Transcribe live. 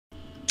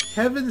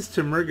Heavens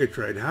to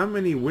Murgatroyd, how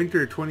many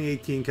winter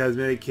 2018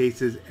 cosmetic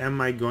cases am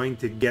I going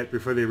to get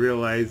before they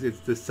realize it's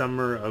the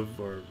summer of,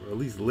 or at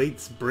least late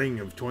spring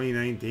of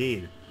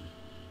 2019?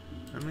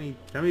 How many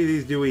of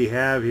these do we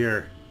have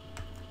here?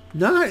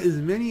 Not as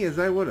many as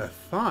I would have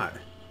thought.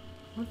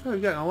 I thought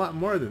I've gotten a lot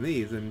more than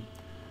these, and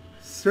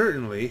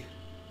certainly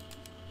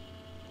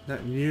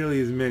not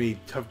nearly as many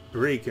tough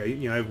break. I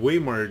have way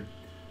more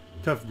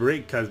tough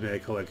break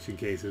cosmetic collection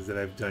cases that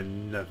I've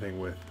done nothing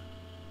with.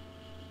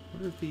 I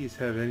wonder if these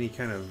have any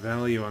kind of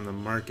value on the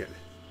market.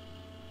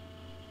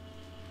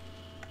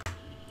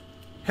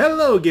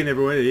 Hello again,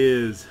 everyone. It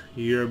is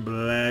your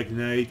Black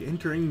Knight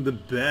entering the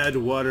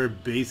Badwater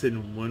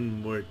Basin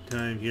one more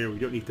time here. We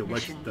don't need to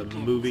watch the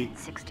movie. In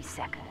 60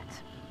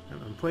 seconds.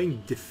 I'm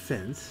playing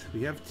defense.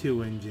 We have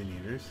 2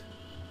 engineers.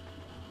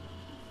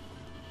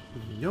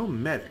 No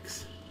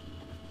medics.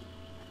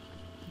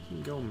 We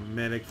can go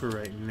medic for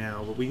right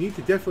now, but we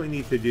definitely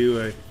need to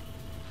do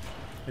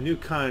a new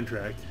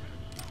contract.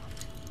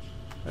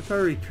 That's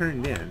already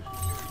turned in.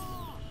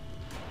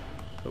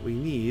 But we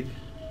need...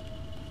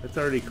 That's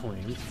already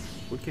claimed.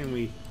 What can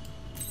we...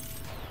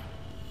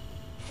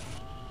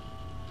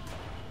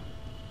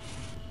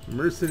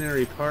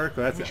 Mercenary Park?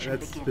 Oh,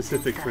 that's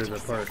specific for the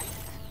park.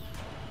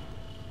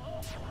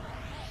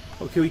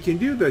 Okay, we can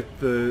do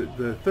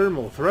the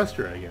thermal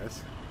thruster, I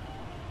guess.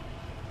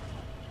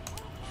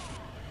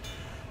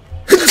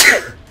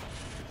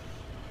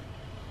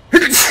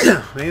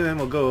 Maybe then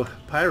we'll go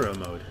pyro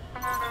mode.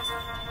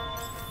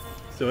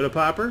 Soda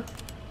popper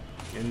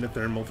and the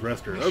thermal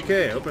thruster.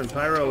 Okay, open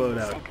pyro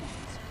loadout.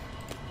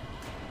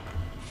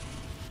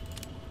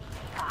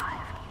 5,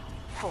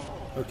 4,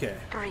 Okay.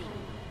 3,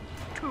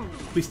 2.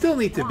 We still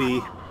need to be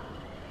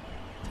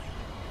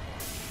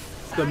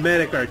the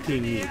medic our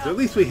team needs. At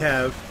least we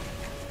have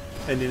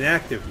an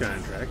inactive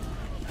contract.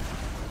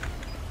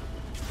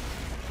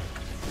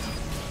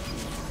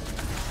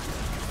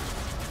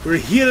 We're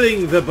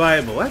healing the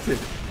Bible. That's it.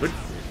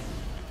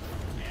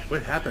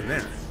 What happened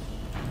there?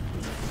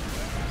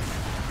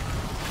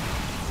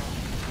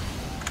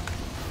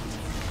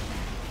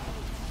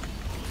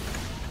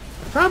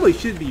 I probably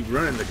should be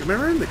running the... Am I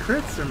running the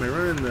crits or am I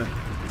running the...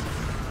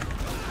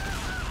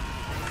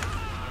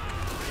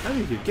 How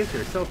did you get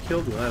yourself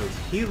killed while I was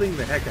healing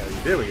the heck out of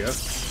you? There we go.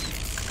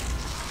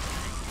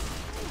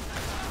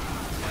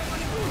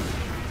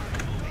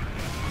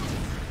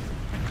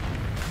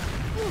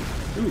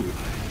 Ooh.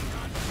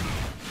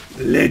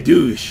 Le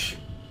douche.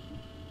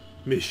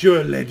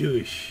 Monsieur Le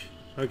douche.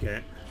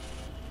 Okay.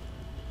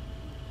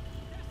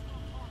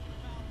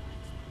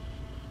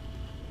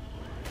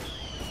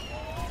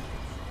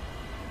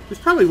 This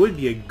probably would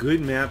be a good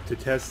map to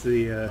test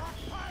the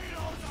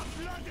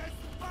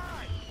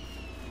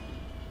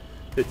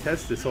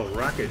test this whole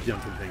rocket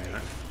jumping thing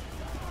on.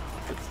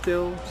 But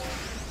still,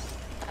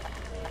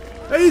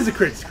 that is a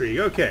crit streak.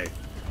 Okay,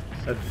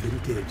 a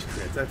vintage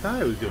crits. I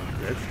thought I was doing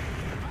crits.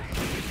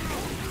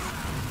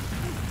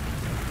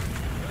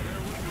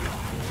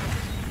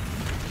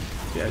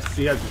 Yeah,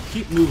 so you have to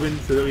keep moving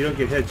so that we don't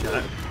get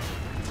headshot.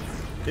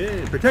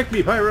 Yeah, protect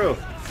me, Pyro.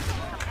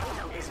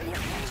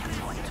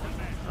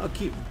 I'll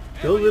keep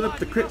building up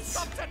the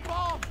crits.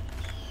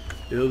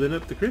 Building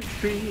up the crit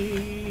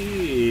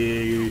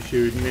tree.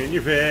 Shooting in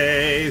your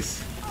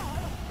face.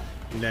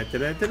 Da, da,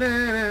 da, da,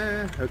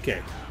 da.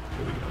 Okay.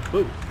 Here we go.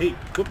 Boom. Hey.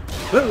 Whoop.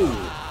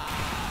 Boom.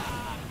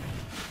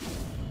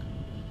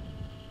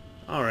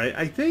 All right.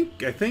 I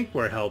think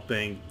we're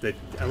helping.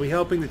 Are we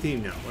helping the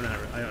team? No, we're not.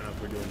 I don't know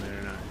if we're doing that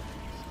or not.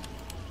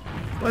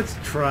 Let's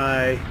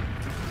try.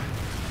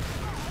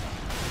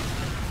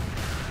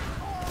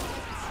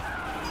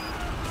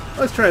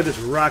 Let's try this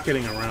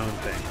rocketing around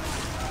thing.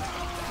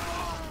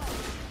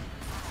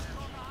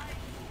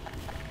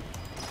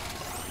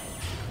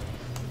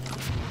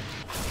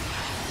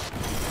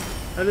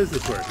 How does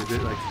this work? Is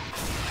it like...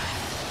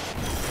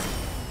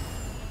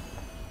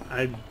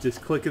 I'm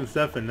just clicking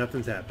stuff and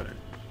nothing's happening.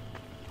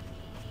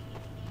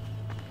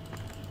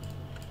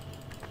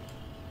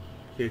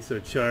 Okay, so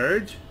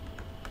charge.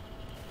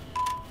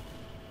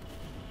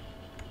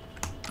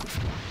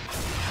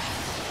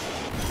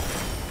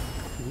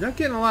 Not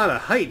getting a lot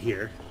of height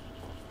here.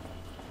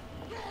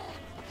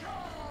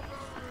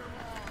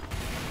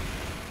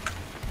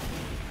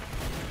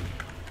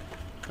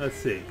 Let's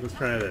see. Let's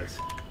try this.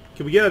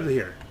 Can we get up to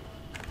here?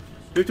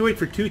 Do we have to wait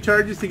for 2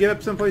 charges to get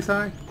up someplace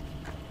high?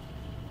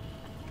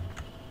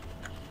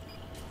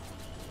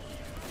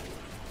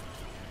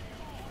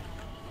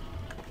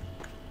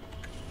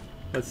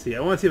 Let's see. I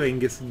want to see if I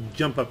can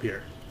jump up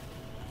here.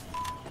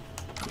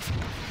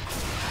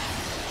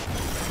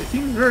 It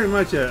seems very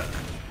much a...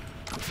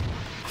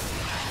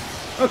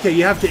 Okay,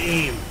 you have to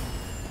aim.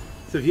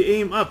 So if you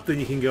aim up, then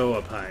you can go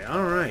up high.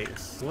 Alright,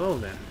 well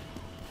then.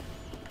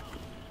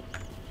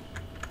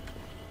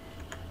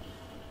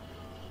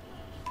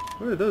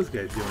 What are those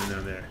guys doing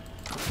down there?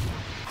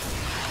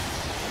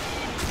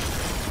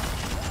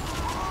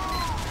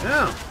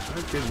 Oh,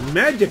 okay.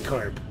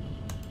 Magikarp.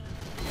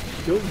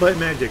 Go butt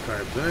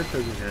Magikarp. That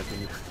doesn't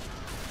happen.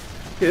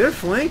 Yeah, they're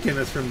flanking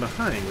us from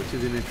behind, which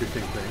is an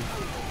interesting thing.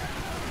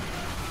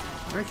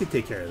 I can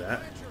take care of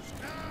that.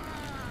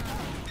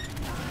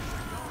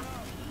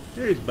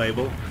 There's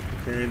Bible,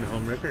 carrying the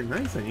home record.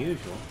 Nice,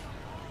 unusual.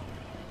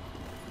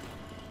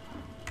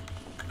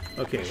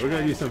 Okay, we're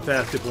gonna do some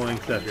fast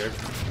deploying stuff here.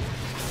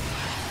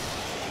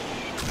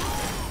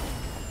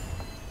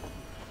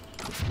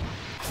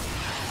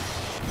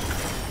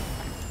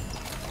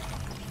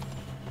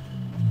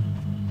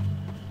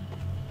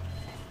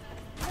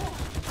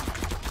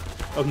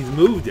 Oh, he's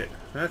moved it.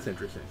 That's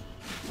interesting.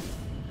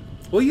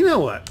 Well, you know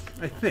what?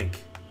 I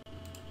think.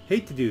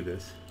 Hate to do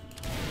this.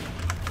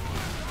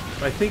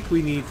 But I think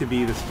we need to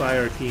be the spy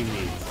our team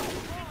needs.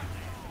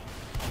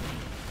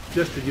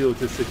 Just to deal with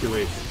this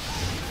situation.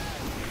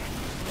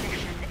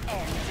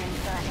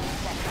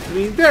 I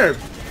mean, they're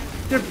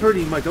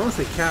pretty much, I won't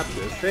say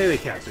captive. Hey, they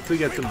captive. We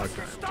got some more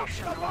time.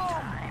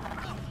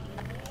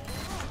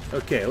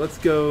 Okay, let's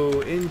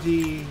go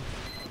NG.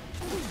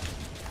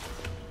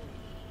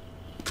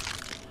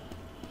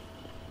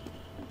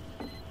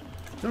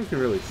 No one can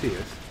really see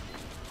us.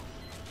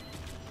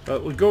 But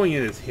going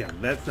in is him.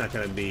 That's not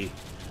going to be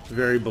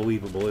very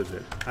believable, is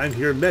it? I'm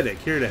here, medic,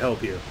 here to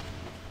help you.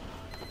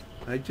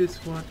 I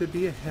just want to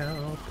be a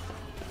help.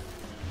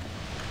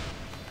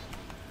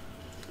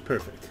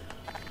 Perfect.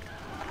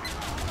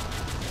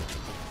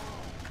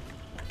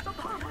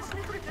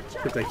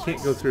 Because I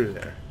can't go through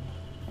there.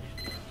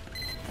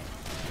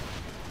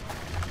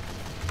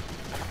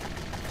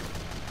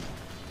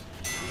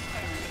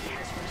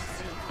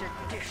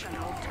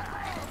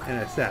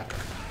 And a sap.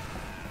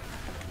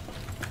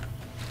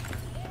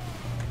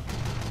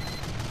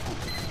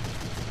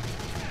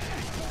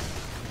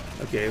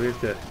 Okay, we have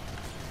to...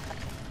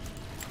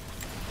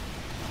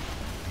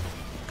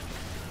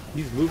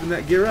 He's moving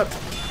that gear up.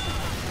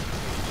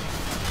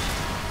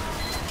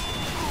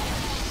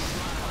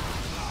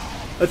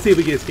 Let's see if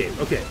we can escape.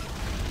 Okay.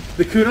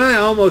 The kunai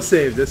almost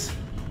saved us.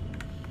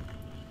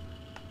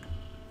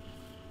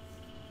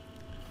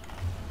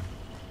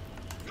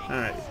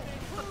 Alright.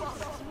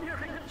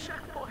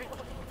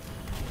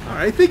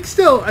 Alright, I think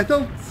still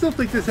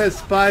think this has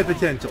spy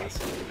potentials.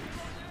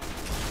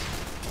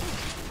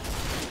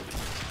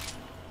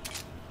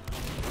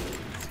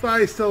 Spy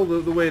is still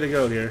the way to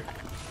go here.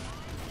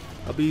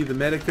 I'll be the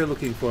medic they're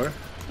looking for.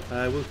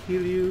 I will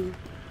heal you.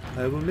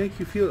 I will make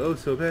you feel oh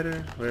so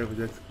better. Wherever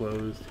that's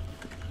closed.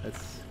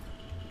 That's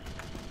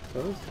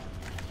closed?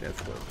 Yeah,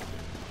 it's closed.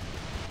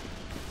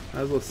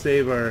 Might as well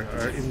save our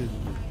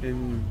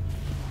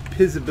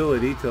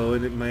invisibility till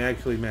it might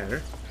actually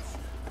matter.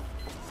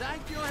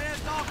 Thank you, Herr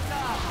Doctor.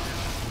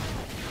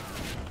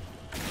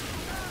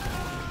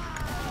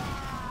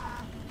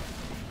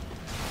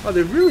 Oh,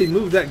 they've really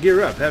moved that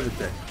gear up, haven't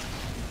they?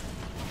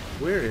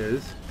 Where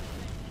is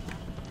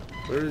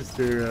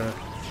their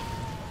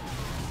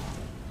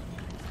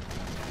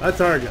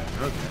that's our gun,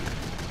 okay.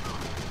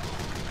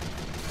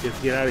 Let's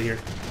get out of here.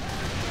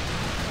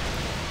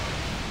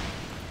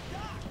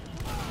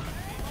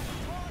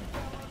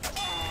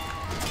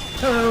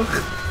 Hello.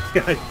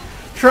 I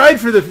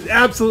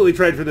absolutely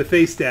tried for the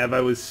face stab.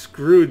 I was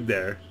screwed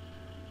there.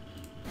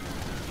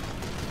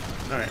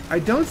 Alright, I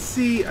don't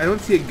see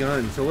a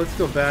gun, so let's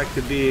go back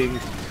to being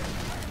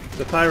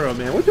the pyro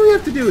man. What do we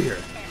have to do here?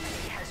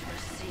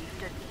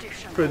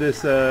 For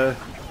this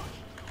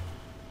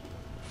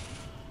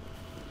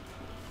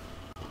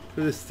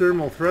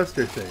thermal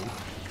thruster thing.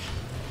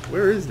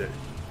 Where is it?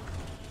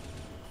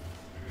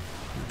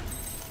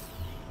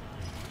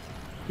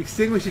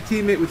 Extinguish a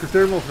teammate with the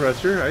thermal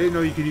thruster. I didn't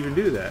know you could even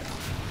do that.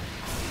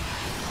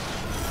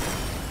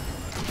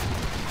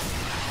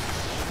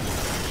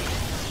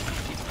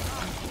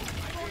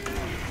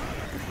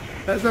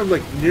 That sounds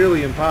like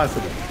nearly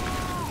impossible.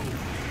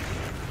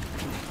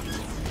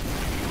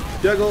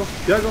 Juggle,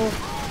 juggle.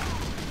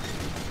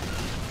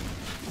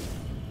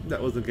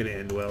 That wasn't going to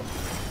end well.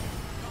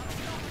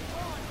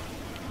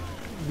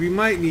 We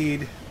might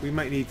need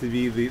to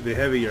be the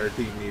heavy our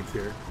team needs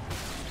here.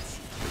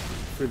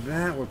 For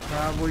that, we're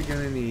probably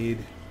going to need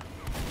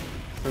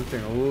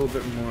something a little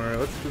bit more.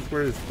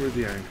 Where's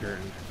the Iron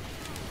Curtain?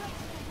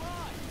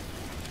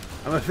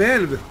 I'm a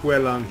fan of the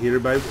Huelong here,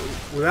 but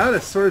without a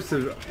source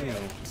of,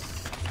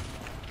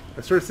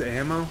 a source of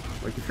ammo,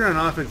 like if you're on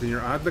offense and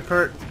you're on the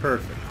cart, it's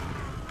perfect.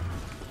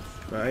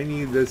 But I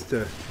need this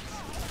to...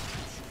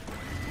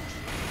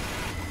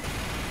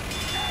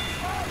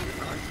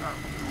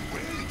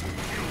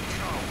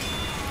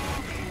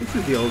 This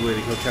is the old way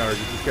to kill towers,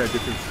 it's just got a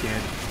different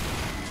skin.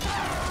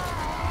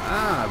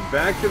 Ah,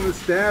 back to the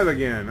stab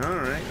again.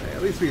 Alright,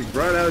 at least we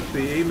brought out the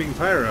aiming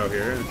pyro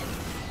here.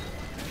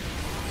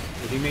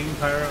 Aiming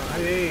pyro? I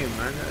aim,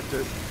 I'm not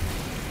just...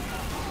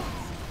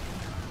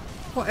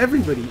 Well,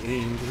 everybody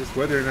aims, just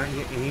whether or not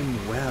you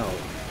aim well.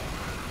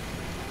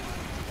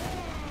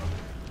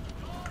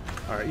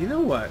 Alright, you know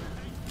what?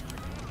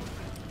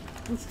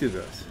 Let's do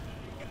this.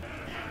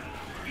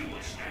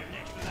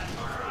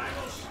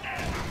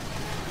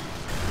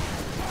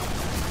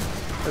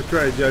 Let's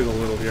try to juggle a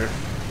little here.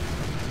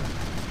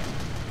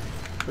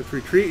 Let's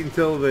retreat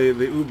until the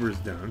Uber's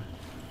down.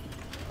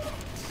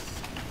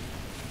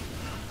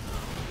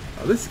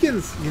 Oh, this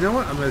skin's. You know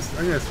what? I'm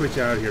gonna switch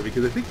out here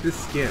because I think this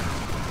skin.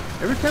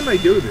 Every time I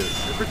do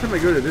this, every time I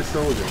go to this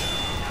soldier,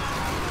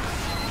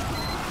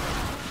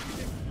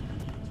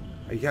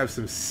 I have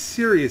some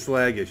serious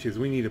lag issues.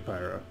 We need a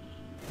pyro.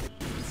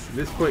 At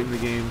this point in the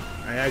game,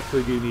 I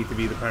actually do need to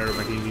be the pyro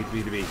my team needs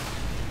me to be.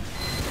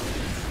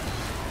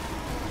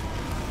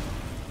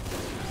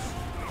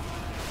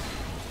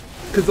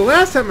 Because the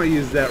last time I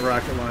used that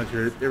rocket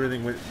launcher,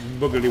 everything went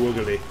boogly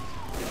woogly.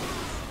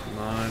 Come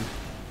on.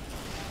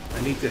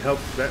 I need to help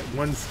that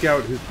one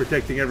scout who's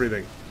protecting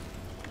everything.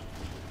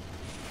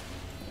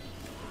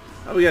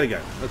 Oh, we got a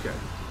gun. Okay.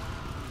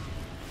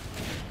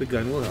 The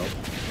gun will help.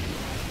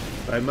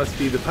 But I must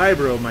be the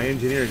pyro my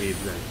engineer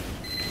needs then.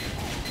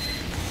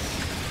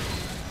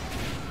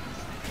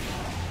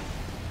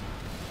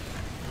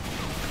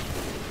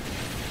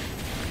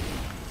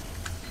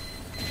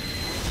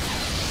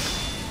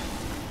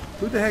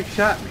 Who the heck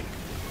shot me?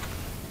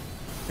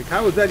 Like,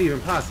 how was that even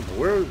possible?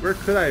 Where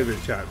could I have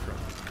been shot from?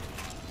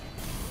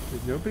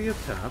 There's nobody up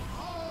top.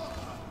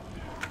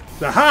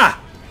 Aha!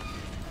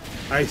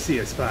 I see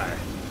a spy.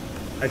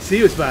 I see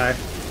you, spy.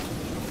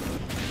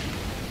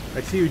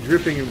 I see you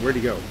dripping, and where'd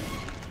he go?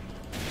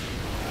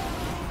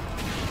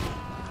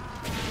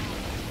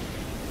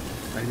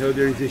 I know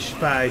there's a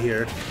spy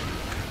here.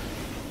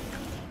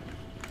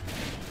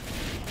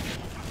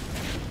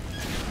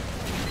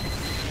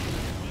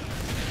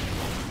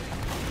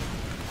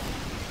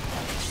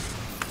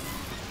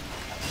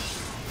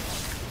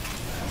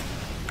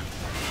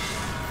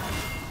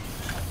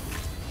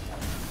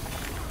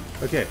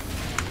 Okay.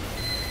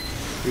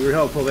 We were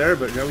helpful there,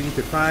 but now we need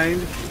to find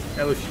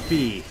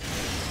LSP.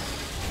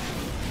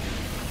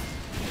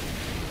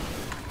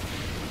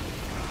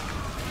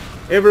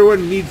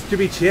 Everyone needs to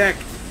be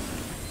checked.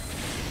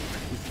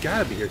 He's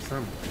gotta be here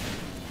somewhere.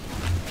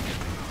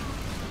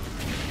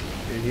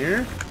 In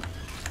here?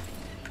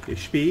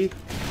 Ishpi.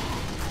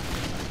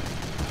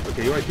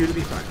 Okay, you want you to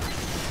be fine.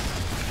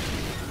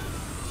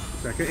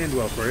 It's not gonna end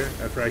well for you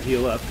after I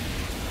heal up.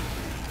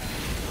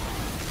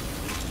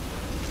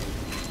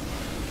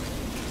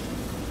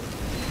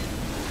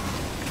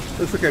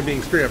 Looks like I'm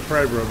being straight up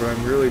Prybro, but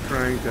I'm really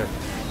trying to...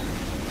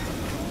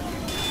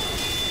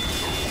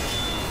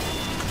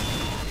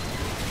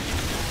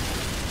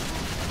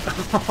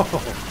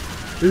 Oh,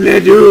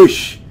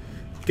 Ledouche!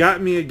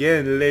 Got me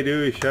again,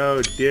 Ledouche.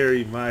 Oh,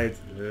 dairy mites,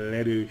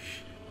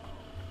 Ledouche.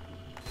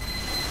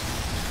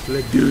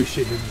 Ledouche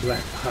in his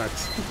black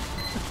pots.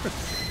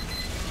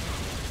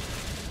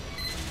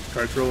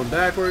 Cart's rolling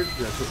backwards,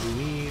 that's what we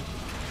need.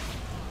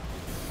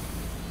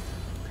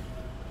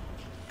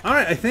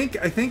 Alright, I think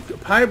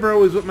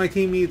Pybro is what my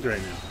team needs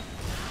right now.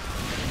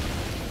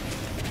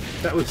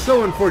 That was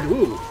so unfortunate.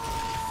 Ooh.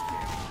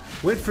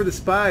 Went for the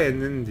spy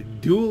and then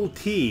dual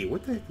T.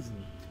 What the heck is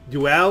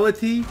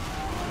duality?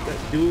 That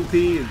dual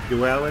T is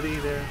duality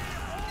there.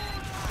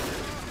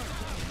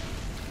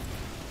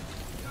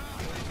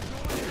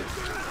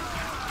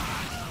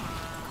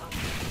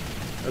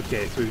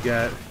 Okay, so we've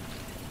got...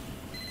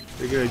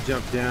 They're gonna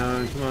jump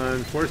down. Come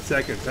on, 4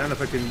 seconds. I don't know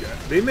if I can...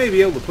 They may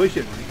be able to push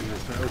it.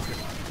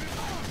 Okay.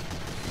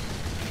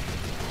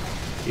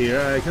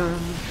 Here I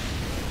come,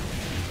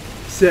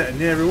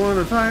 setting everyone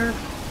on fire.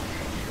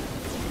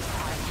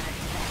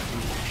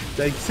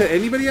 Did I set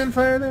anybody on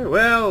fire there?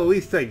 Well, at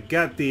least I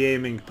got the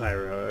aiming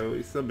pyro. At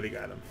least somebody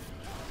got him.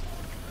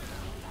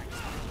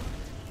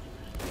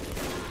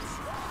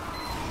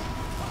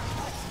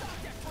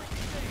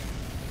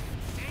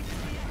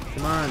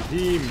 Come on,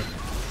 team.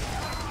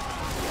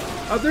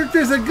 Oh,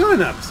 there's a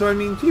gun up, so I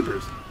mean,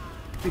 keepers.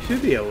 We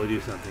should be able to do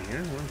something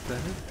here. 1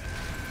 second.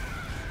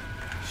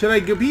 Should I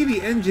be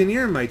the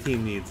engineer my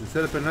team needs and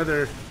set up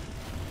another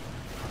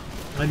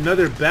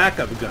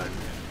backup gun?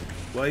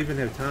 Will I even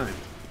have time?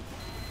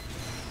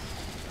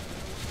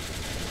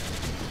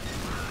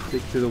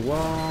 Stick to the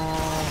wall.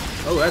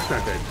 Oh, that's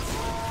not good.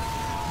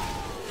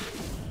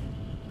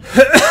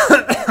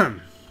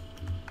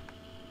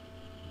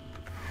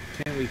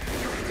 Can we?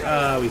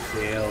 Ah, we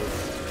failed.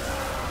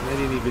 I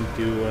didn't even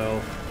do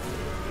well.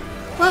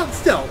 Well,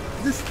 still,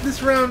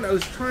 this round I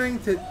was trying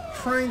to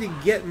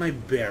get my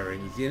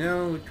bearings, you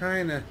know,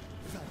 trying to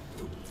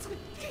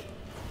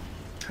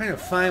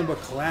find what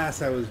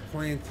class I was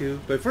playing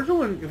to. But if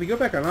we go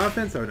back on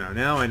offense, oh no,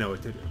 now I know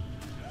what to do.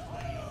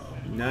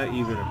 Not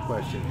even a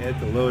question. Add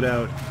the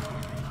loadout.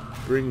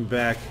 Bring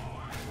back,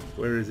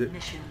 where is it?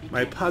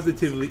 My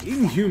positively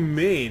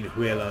inhumane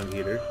Huelong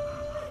heater.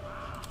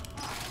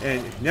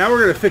 And now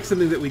we're gonna fix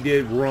something that we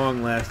did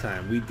wrong last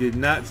time. We did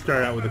not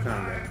start out with a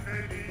combat.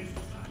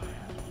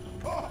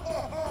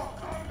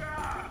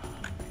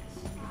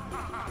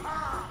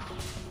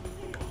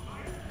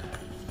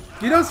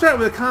 You don't start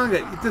with a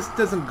conga, it just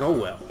doesn't go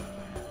well.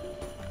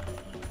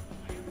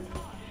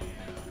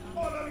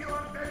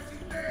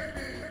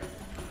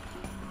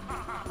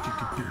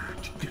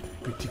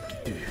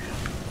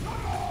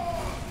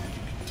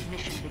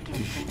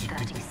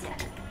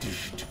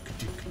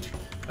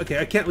 Okay,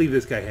 I can't leave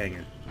this guy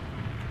hanging.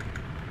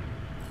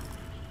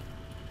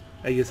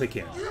 I guess I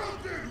can.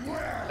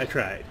 I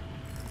tried.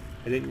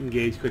 I didn't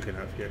engage quick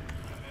enough here.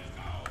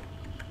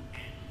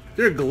 Is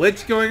there a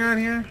glitch going on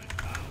here?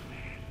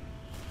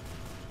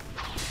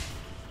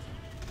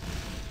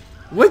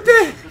 What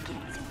the?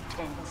 Begins in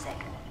 10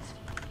 seconds.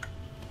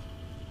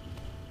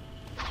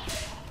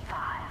 5,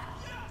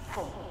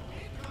 4,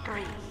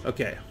 3,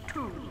 Okay. 2,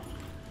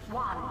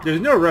 1.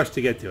 There's no rush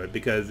to get to it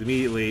because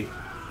immediately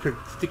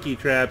sticky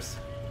traps,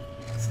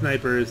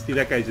 snipers. See,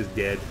 that guy's just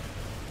dead.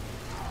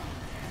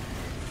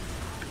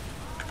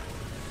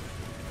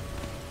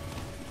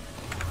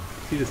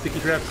 See the sticky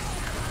traps?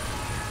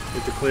 You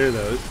have to clear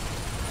those.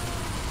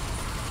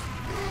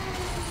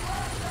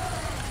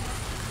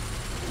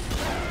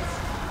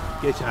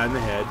 Get shot in the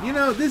head. You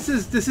know, this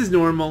is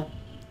normal.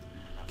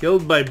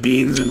 Killed by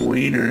beans and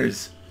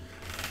wieners.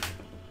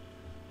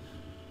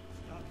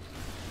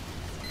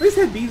 I just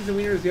had beans and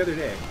wieners the other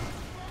day.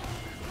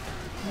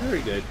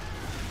 Very good.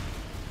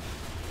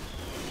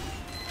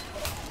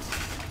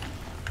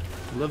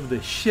 Love the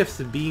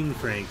shifts of bean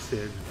franks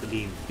there.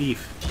 The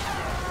beef.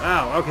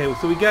 Wow, okay,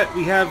 so we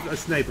have a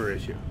sniper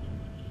issue.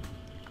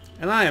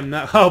 And I am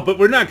not but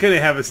we're not gonna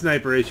have a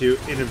sniper issue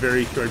in a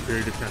very short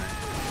period of time.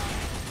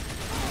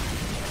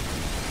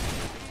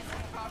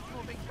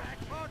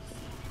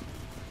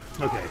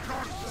 Okay.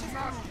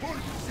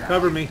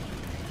 Cover me.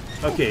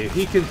 Okay,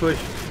 he can push.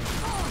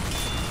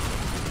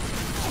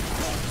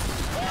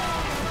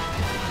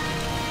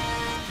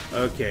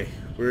 Okay,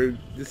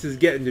 this is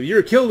getting to,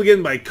 you're killed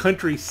again by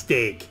country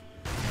steak.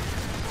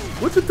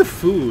 What's with the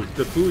food?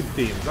 The food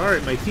themes.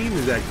 Alright, my team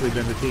has actually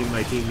been the team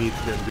my team needs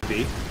them to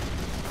be.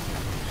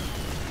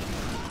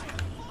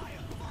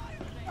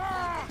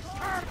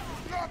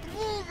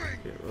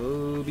 Okay,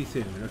 we'll be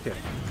soon. Okay.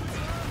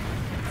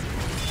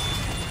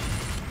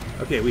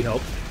 Okay, we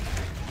helped.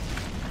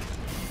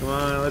 Come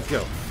on, let's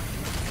go.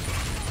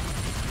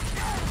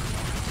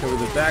 Cover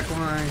the back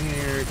line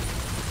here.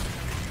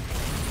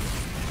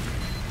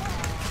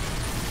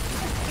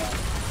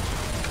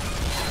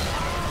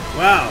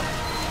 Wow.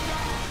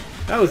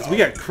 We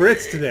got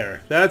crits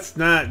there. That's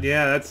not,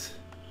 yeah, that's...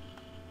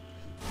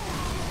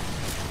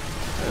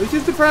 It was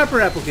just a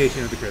proper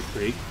application of the crit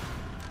streak.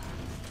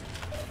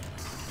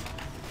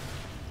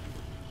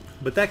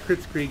 But that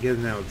crit streak has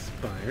now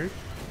expired.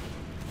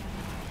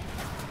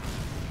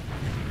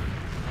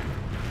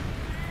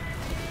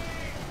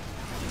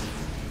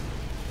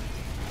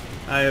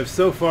 I have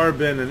so far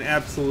been an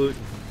absolute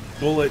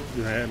bullet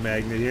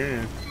magnet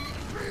here.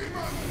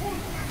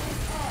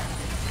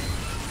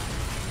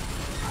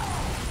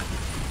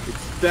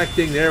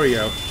 Expecting, there we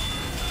go.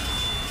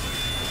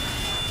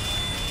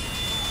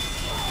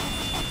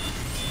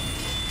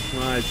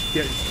 Well,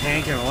 it's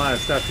tanking a lot of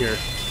stuff here.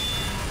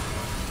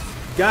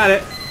 Got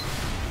it.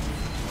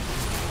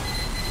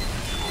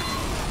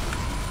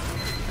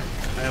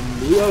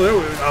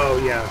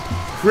 Oh yeah,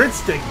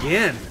 crits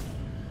again.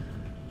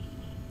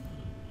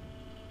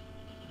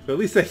 So at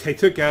least I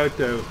took out,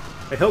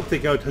 I helped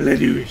take out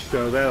Ledouche,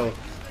 so that'll...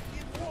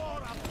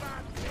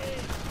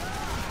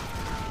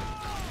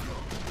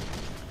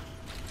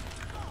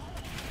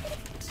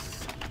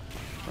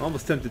 I'm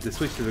almost tempted to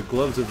switch to the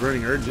gloves of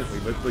running urgently,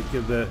 but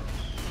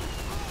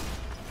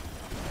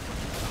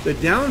the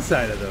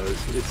downside of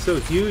those is so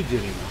huge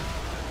anymore.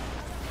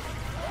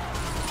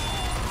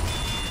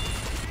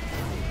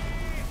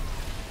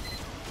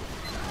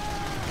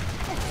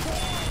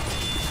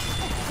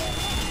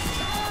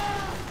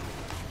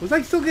 Was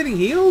I still getting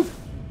healed?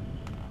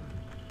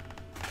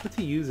 What's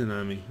he using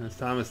on me? That's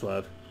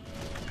Tomislav.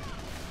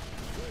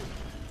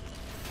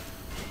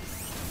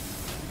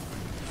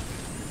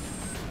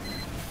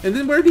 And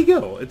then where'd he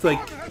go? It's like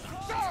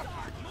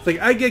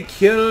I get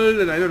killed,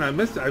 and I don't know.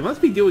 I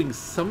must be doing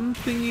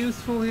something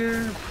useful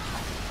here.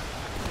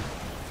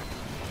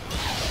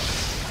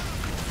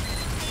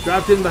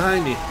 Dropped in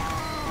behind me.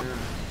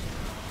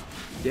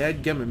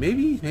 Dadgummit.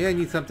 Maybe I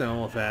need something a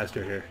little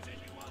faster here.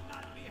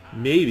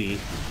 Maybe.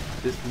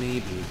 Just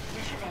maybe.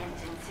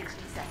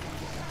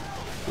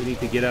 We need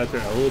to get out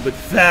there a little bit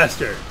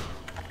faster.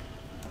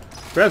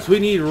 Perhaps we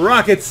need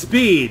rocket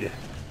speed.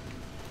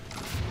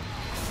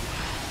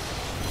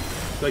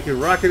 So I can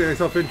rocket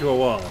myself into a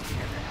wall.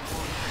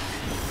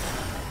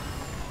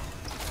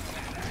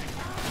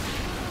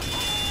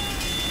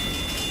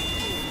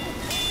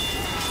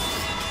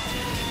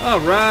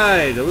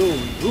 Alright, a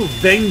little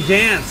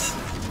vengeance.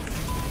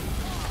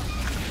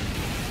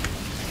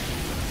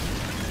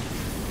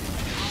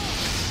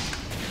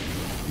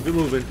 Keep it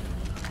moving.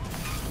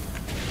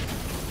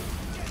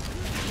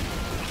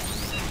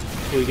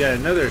 We got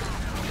another.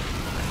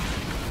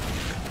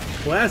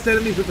 Blast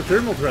enemies with the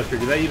thermal thruster.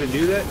 Did I even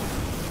do that?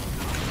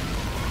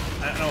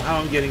 I don't know how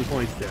I'm getting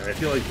points there. I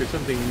feel like there's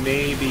something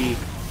maybe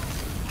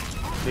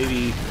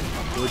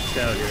glitched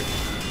out here.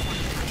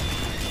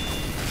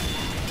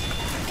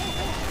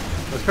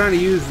 I was trying to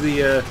use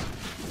the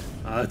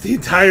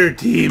entire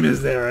team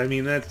is there. I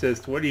mean, that's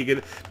just, what are you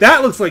gonna...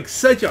 That looks like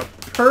such a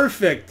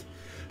perfect...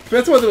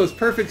 That's one of the most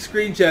perfect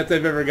screenshots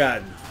I've ever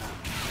gotten.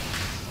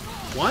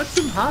 Want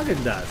some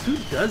Haagen-Dazs? Who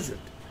doesn't?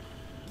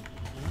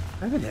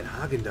 I haven't had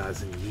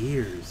Haagen-Dazs in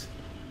years.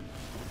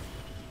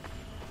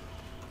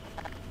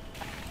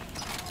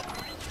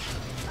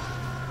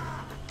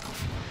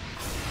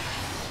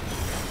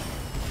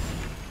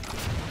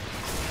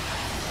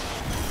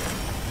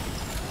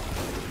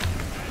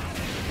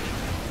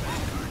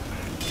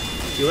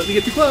 You let me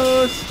get too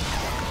close.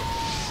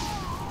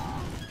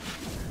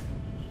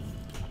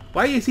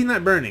 Why is he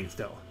not burning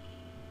still?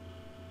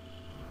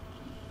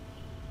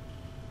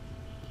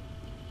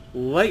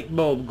 Light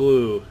bulb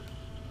glue.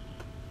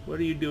 What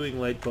are you doing,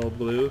 light bulb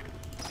glue?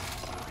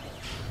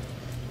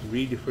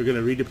 We're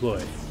gonna redeploy.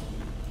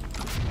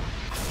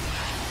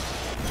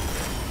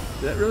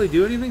 Did that really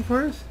do anything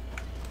for us?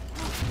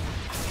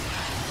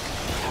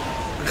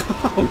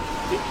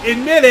 Oh,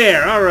 in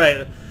midair. All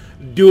right,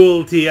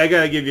 dual T. I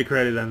gotta give you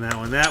credit on that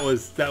one. That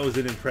was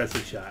an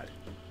impressive shot.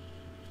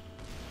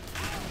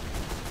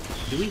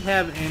 Do we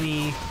have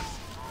any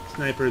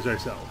snipers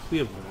ourselves? We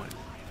have one.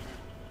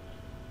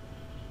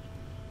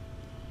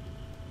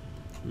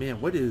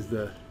 Man, what is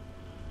the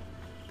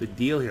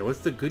deal here? What's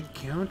the good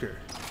counter?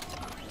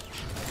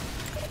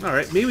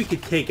 Alright, maybe we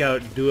could take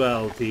out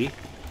duality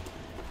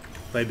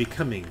by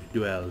becoming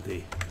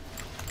duality.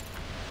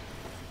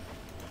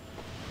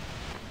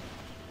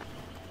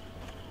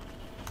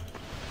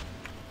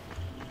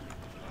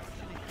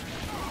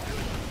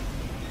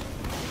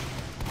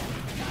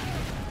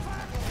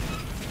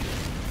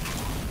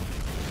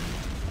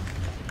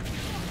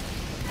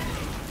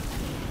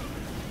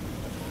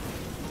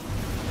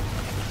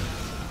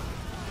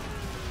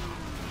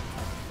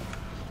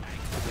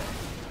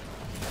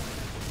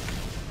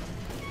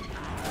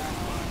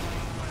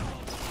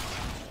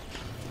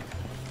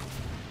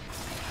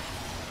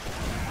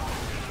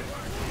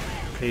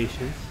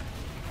 Patience.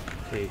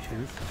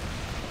 Patience.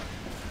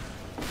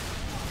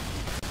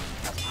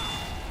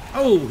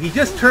 Oh, he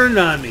just turned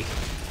on me.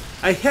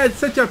 I had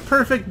such a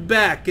perfect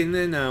back, and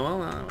then,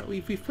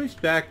 we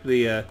pushed back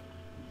the,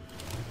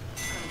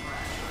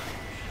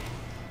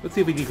 let's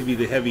see if we need to be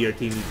the heavy our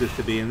team needs us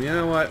to be, and you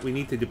know what? We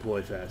need to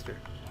deploy faster.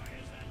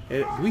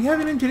 Do we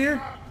have an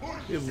engineer?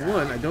 We have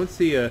one. I don't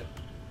see a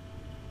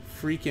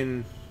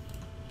freaking...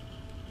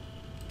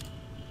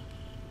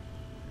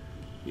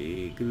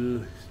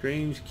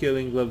 Strange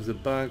killing, gloves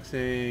of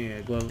boxing,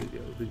 yeah, glove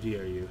the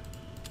GRU.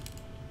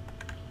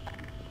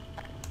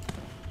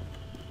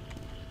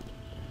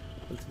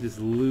 Let's just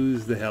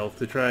lose the health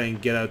to try and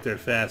get out there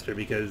faster,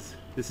 because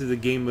this is a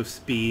game of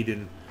speed,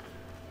 and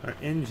our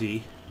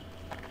NG.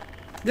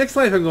 Next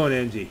life I'm going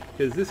NG,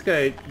 because this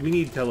guy, we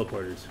need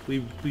teleporters. We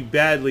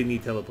badly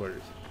need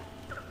teleporters.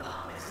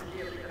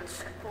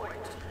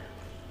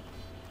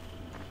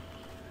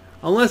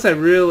 Unless I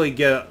really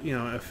get, you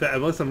know,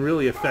 unless I'm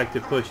really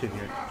effective pushing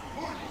here.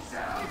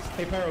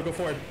 Hey, Pyro, go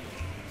for it.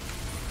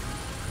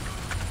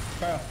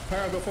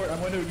 Pyro, go for it. I'm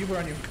going to Uber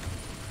on you.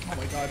 Oh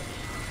my god.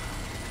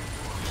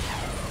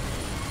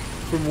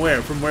 From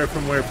where? From where?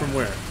 From where? From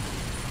where?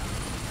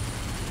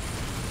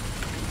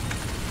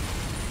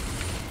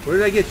 Where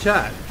did I get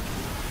shot?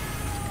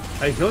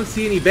 I don't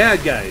see any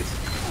bad guys.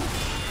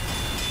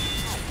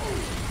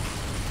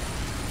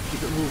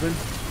 Keep it moving.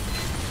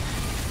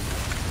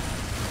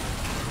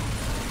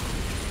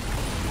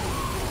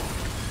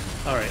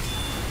 Alright,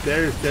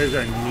 there's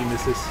our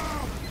nemesis.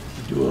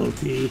 Dual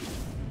T.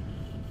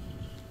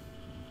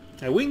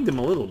 I winged him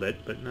a little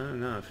bit, but not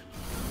enough.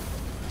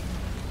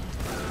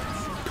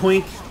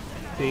 Poink.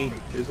 See,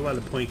 there's a lot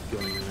of poink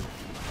going on.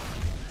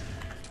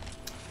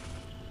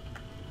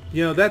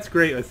 You know, that's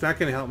great. It's not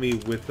going to help me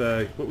with,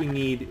 what we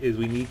need is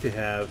we need to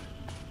have...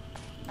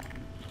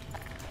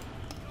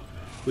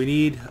 We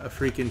need a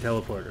freaking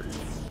teleporter.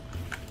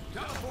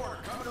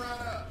 Teleporter coming right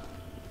up.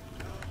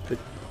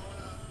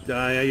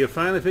 You're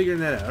finally figuring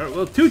that out. Right,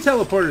 well, 2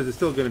 teleporters is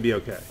still going to be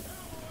okay.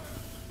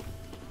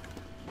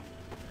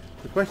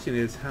 The question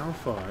is, how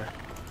far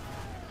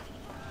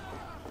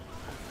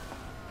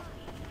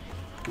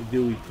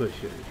do we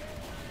push it?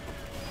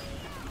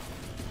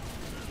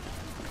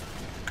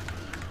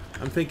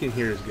 I'm thinking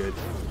here is good.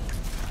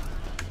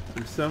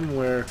 From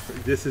somewhere,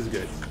 this is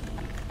good.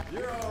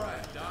 You're all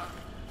right, Doc.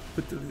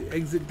 Put the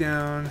exit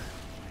down.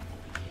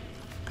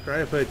 Try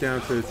to put it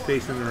down so it's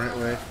facing the right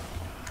way.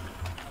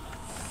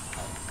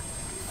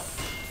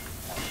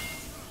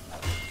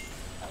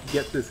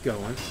 Get this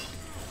going.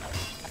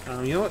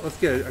 You know what? Let's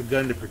get a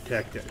gun to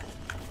protect it.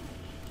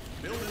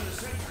 Building a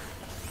sentry.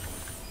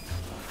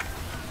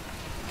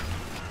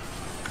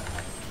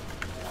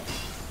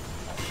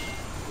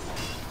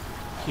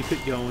 Keep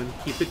it going,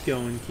 keep it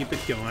going, keep it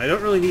going. I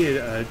don't really need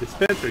a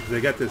dispenser because I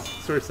got this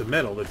source of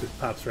metal that just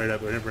pops right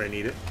up whenever I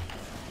need it.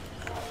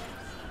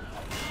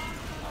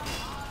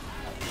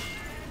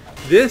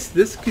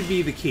 This could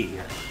be the key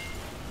here.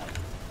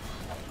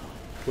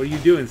 What are you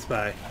doing,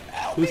 Spy?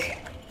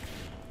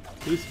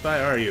 Whose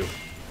spy are you?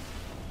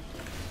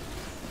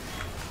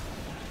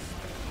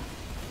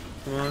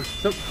 Come on.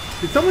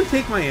 Did someone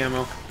take my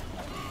ammo?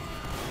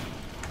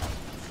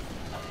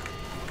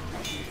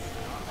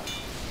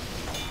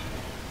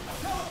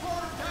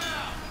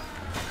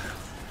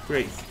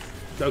 Great.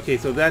 Okay,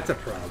 so that's a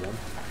problem.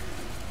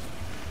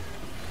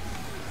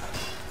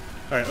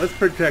 Alright, let's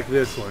protect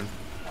this one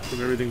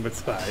from everything but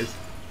spies.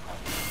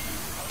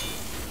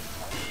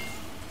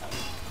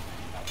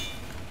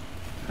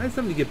 I need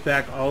something to get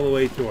back all the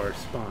way to our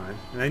spawn.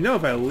 And I know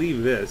if I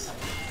leave this,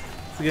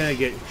 it's gonna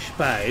get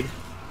spied.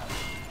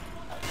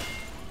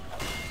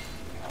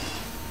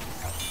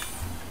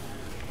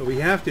 But we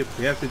have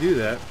to do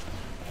that.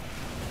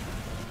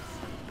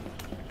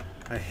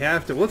 I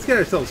have to. Let's get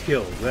ourselves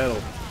killed. That'll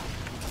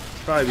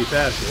probably be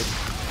faster.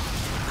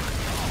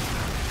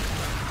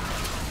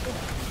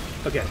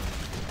 Okay.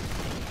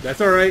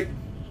 That's alright.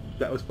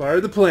 That was part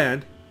of the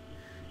plan.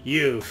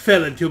 You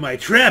fell into my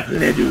trap,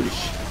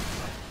 Ledouche!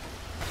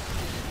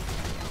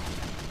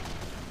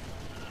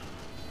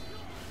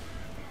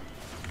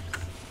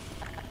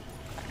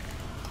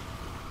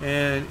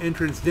 And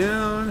entrance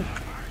down.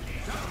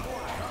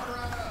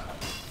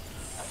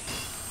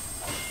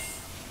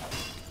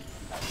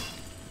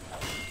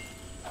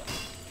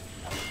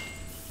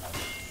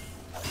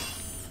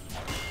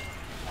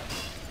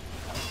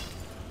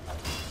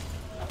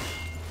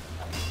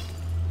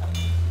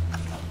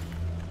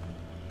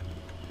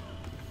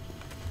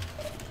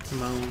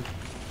 Come on.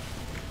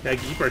 Gotta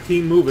keep our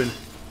team moving.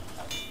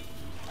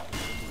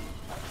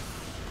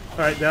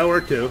 Alright, that'll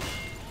work too.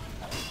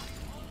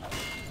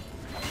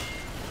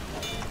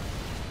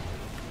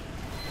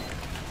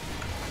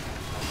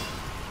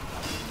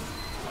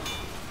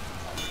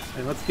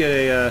 And let's get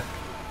a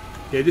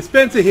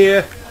dispenser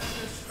here.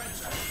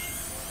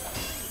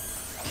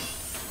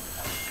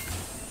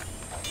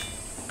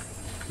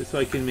 Just so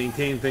I can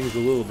maintain things a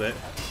little bit.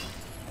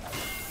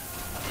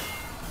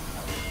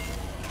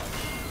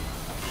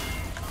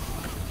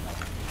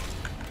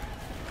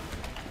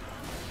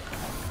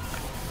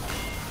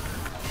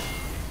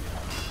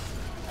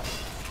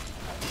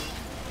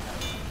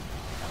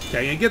 Okay,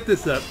 I'm gonna get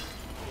this up.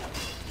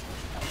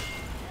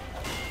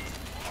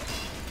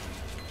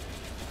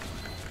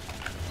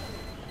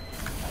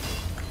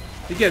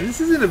 Again,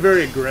 this isn't a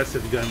very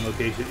aggressive gun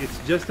location. It's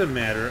just a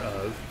matter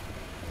of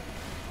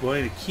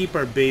going to keep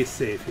our base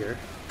safe here.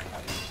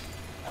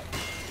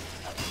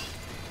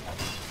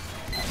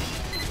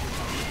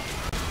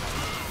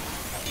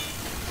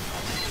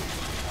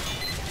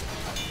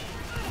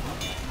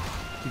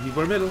 Keep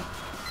our middle.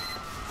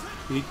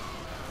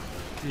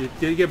 You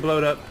did get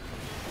blowed up.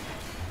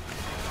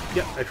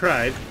 Yep, I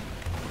tried.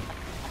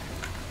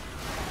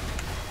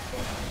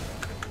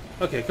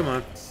 Okay, come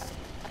on.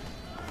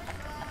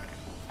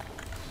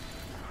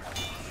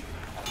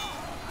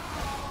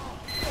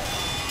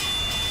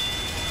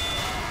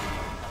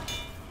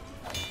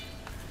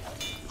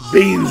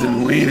 Beans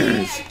and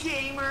wieners. Yeah,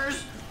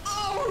 gamers!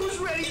 Oh, who's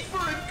ready for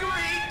a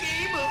great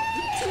game of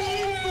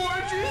Team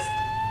Fortress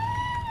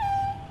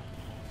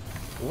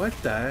What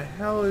the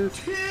hell is...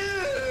 2?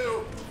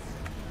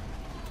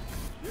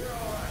 You're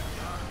alright,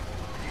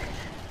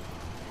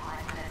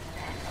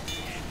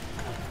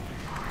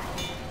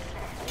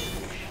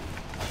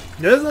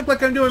 It doesn't look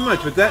like I'm doing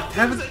much, but that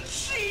That was haven't... a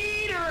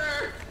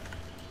cheater!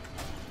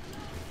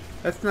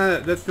 That's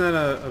not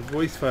a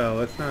voice file.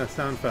 That's not a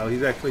sound file.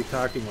 He's actually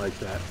talking like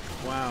that.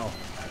 Wow.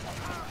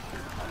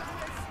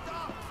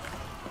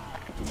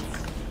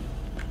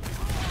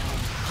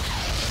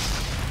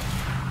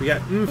 We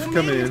got oomph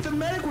coming Maybe in. if the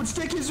medic would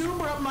stick his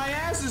Uber up my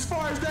ass as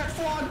far as that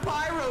flawed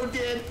pyro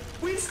did,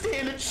 we'd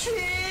stand a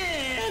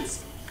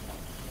chance!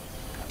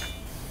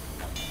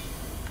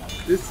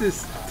 This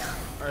is...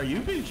 Are you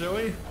being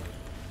Joey?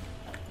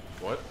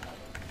 What?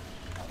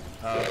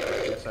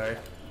 Oh, sorry.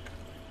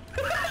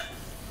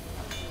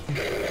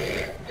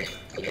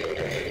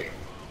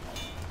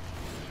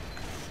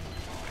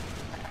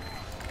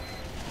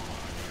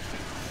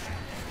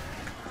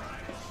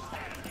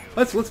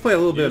 Let's play a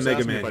little bit of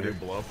Mega Man here.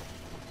 blow.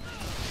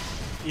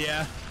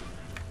 Yeah.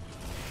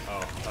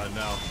 Oh,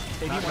 no.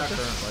 Hey, do you want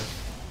this?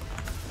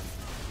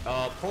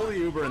 Pull the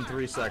Uber in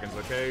 3 seconds,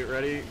 okay?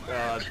 Ready?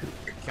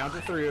 Count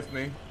to 3 with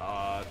me.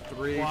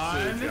 3,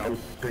 1, 2, go.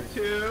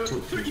 2,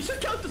 3. You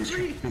said count to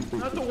 3,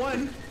 not the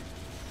 1.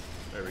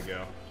 There we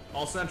go.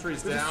 All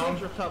sentries There's a down,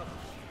 soldier up.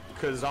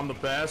 because I'm the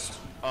best.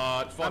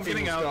 I'm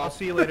getting out. I'll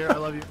see you later. I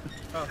love you.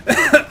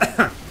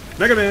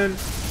 Mega Man!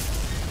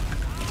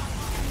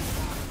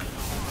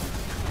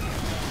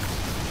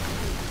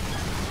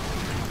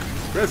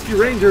 Rescue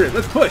Ranger it!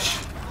 Let's push!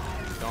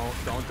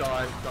 Don't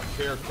die.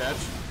 Here, catch.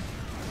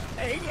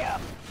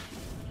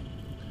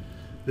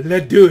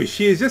 Ledouche!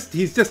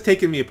 He's just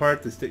taking me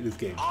apart this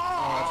game.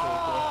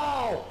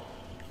 Oh!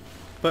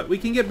 But we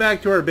can get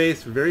back to our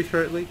base very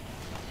shortly.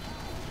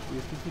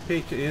 Just be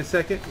patient. In a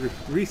second,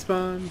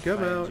 respawn,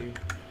 come out,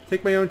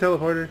 take my own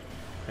teleporter,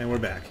 and we're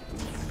back.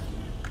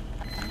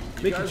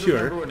 You Making guys sure.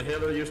 remember when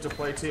Hitler used to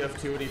play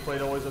TF2 and he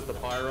played always as the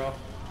pyro?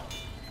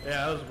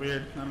 Yeah, that was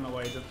weird. I don't know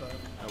why he did that.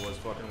 That was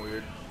fucking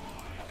weird.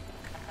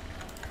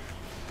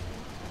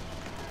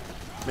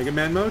 Mega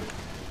Man mode?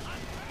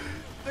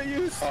 They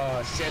use.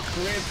 Oh shit,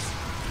 Grips!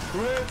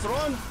 Grips,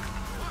 run!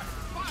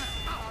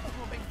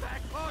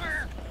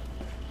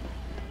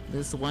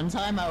 This one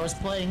time I was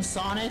playing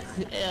Sonic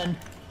and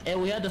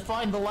we had to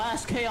find the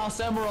last Chaos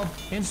Emerald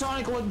and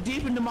Sonic looked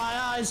deep into my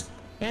eyes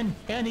and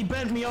he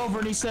bent me over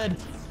and he said,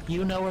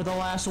 "You know where the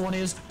last one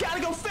is.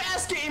 Gotta go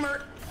fast,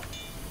 gamer!"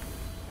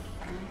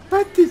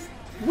 What is...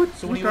 What,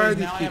 So what are anyways,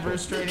 these now I have a people?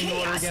 restraining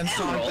order against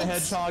Sonic the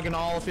Hedgehog and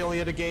all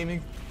affiliated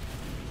gaming.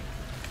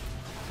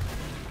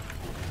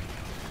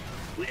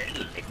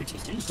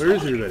 Where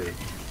is everybody?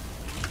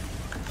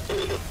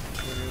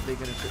 When are they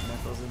gonna put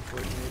knuckles in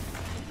Fortnite?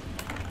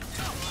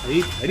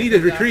 I need a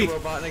retreat.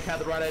 Robotnik had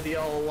the right idea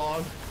all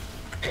along.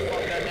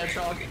 Fuck that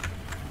hedgehog.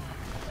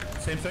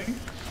 Same thing?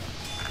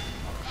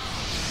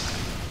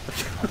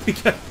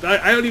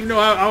 I don't even know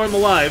how I'm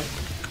alive.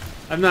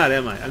 I'm not,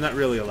 am I? I'm not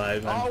really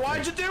alive. Oh,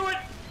 why'd you do it?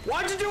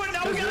 Why'd you do it?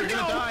 Now we gotta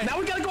go. Now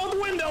we gotta go out the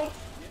window.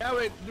 Yeah,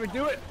 wait, we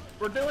do it.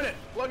 We're doing it.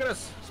 Look at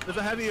us. There's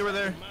a heavy over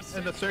there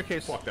in the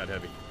staircase. Fuck that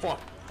heavy.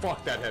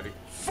 Fuck that heavy.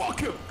 Fuck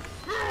him.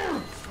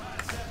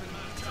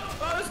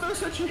 Oh, there's no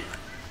such a...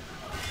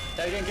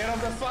 They can get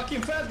off the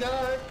fucking fat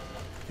guy.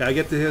 I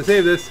get to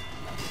save this.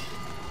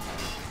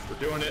 We're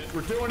doing it.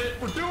 We're doing it.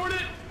 We're doing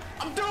it.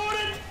 I'm doing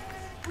it.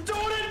 We're doing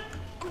it.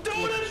 I'm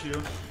doing Look it. at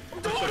you.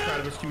 I'm I'm so doing proud it.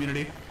 of this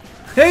community.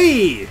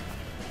 Hey!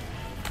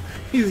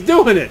 He's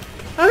doing it.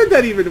 How did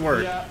that even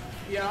work?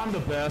 Yeah, I'm the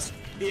best.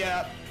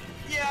 Yeah.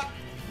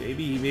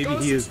 Maybe Go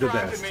he is the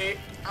subscribe best. to me.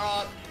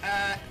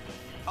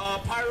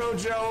 Pyro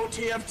Joe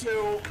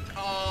TF2.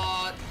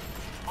 On.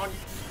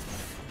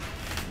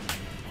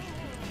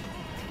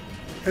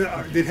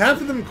 Did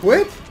half of them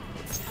quit?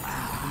 Is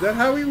that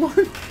how we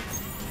won?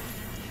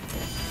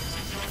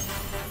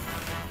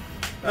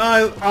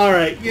 All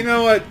right. You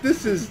know what?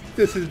 This has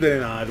been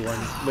an odd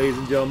one, ladies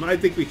and gentlemen. I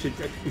think we should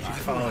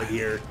call it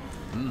here.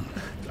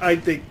 I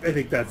think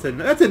that's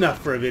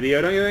enough for a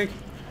video, don't you think?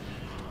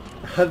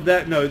 On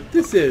that note,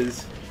 this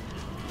is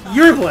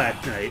your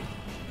Black Knight.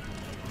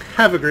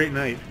 Have a great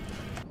night.